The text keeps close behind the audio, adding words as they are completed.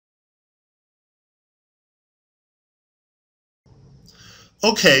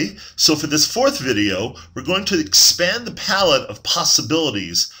Okay, so for this fourth video, we're going to expand the palette of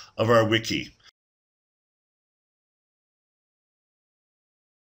possibilities of our wiki.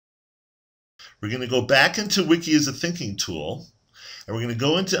 We're going to go back into Wiki as a thinking tool, and we're going to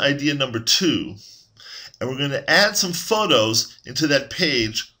go into idea number 2, and we're going to add some photos into that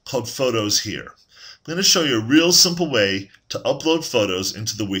page called Photos here. I'm going to show you a real simple way to upload photos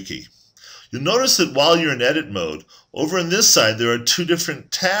into the wiki. You'll notice that while you're in edit mode, over on this side there are 2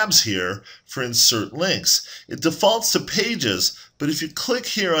 different tabs here for insert links. It defaults to pages, but if you click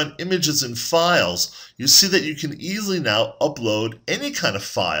here on images and files, you see that you can easily now upload any kind of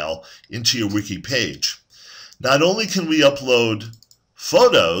file into your wiki page. Not only can we upload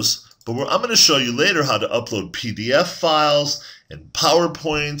photos, but I'm going to show you later how to upload PDF files and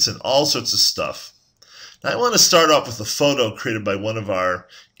PowerPoints and all sorts of stuff. Now I want to start off with a photo created by one of our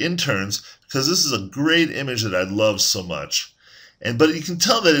interns because this is a great image that I love so much. But you can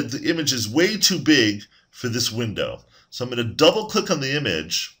tell that the image is way too big for this window. So I'm going to double click on the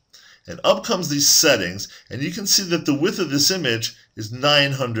image, and up comes these settings, and you can see that the width of this image is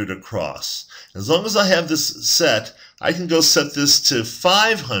 900 across. As long as I have this set, I can go set this to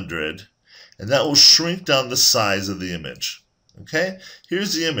 500, and that will shrink down the size of the image. Okay?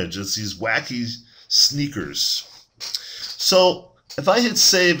 Here's the image. It's these wacky sneakers. So if I hit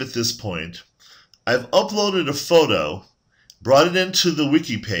save at this point, I've uploaded a photo, brought it into the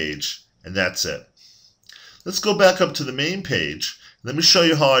wiki page, and that's it. Let's go back up to the main page. Let me show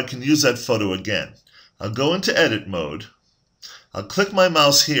you how I can use that photo again. I'll go into edit mode. I'll click my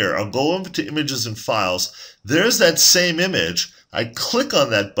mouse here. I'll go over to images and files. There's that same image. I click on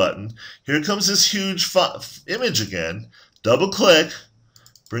that button. Here comes this huge image again. Double click,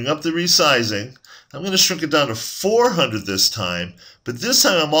 bring up the resizing. I'm going to shrink it down to 400 this time, but this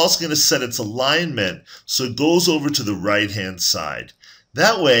time I'm also going to set its alignment so it goes over to the right-hand side.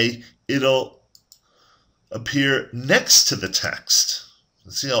 That way, it'll appear next to the text.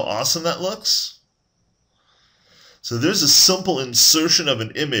 See how awesome that looks? So there's a simple insertion of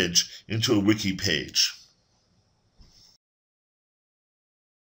an image into a wiki page.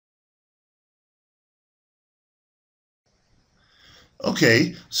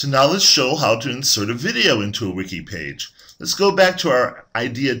 Okay, so now let's show how to insert a video into a wiki page. Let's go back to our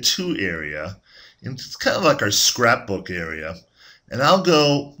idea 2 area. And it's kind of like our scrapbook area. And I'll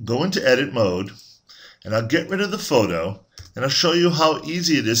go into edit mode, and I'll get rid of the photo, and I'll show you how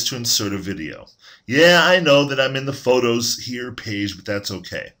easy it is to insert a video. Yeah, I know that I'm in the photos here page, but that's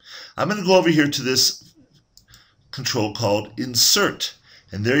okay. I'm going to go over here to this control called insert.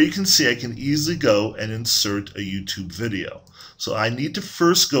 And there you can see I can easily go and insert a YouTube video. So I need to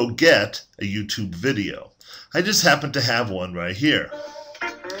first go get a YouTube video. I just happen to have one right here.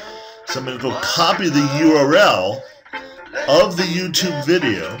 So I'm going to go copy the URL of the YouTube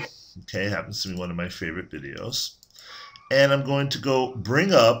video. Okay, happens to be one of my favorite videos. And I'm going to go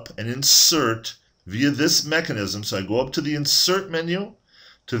bring up and insert via this mechanism. So I go up to the insert menu,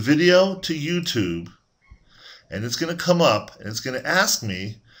 to video, to YouTube. And it's going to come up and it's going to ask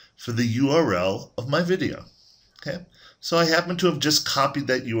me for the URL of my video. Okay, so I happen to have just copied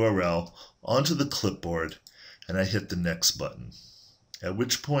that URL onto the clipboard, and I hit the next button. At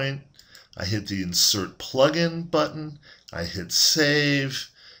which point I hit the insert plugin button, I hit save,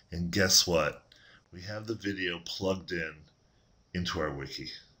 and guess what? We have the video plugged into our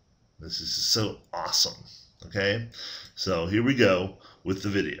wiki. This is so awesome. Okay, so here we go with the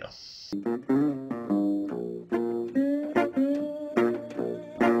video.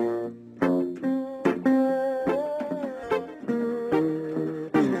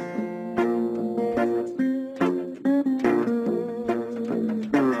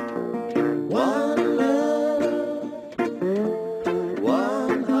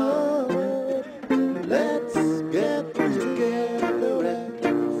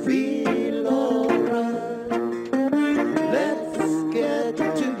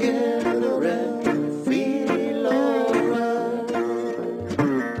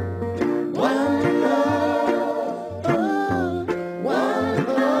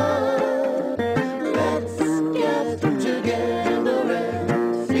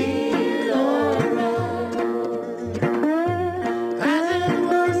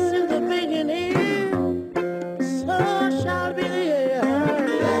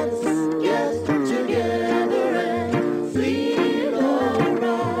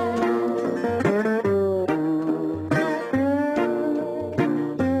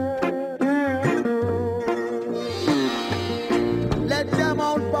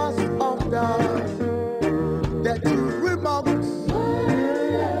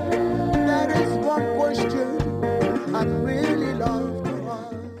 That is one question I really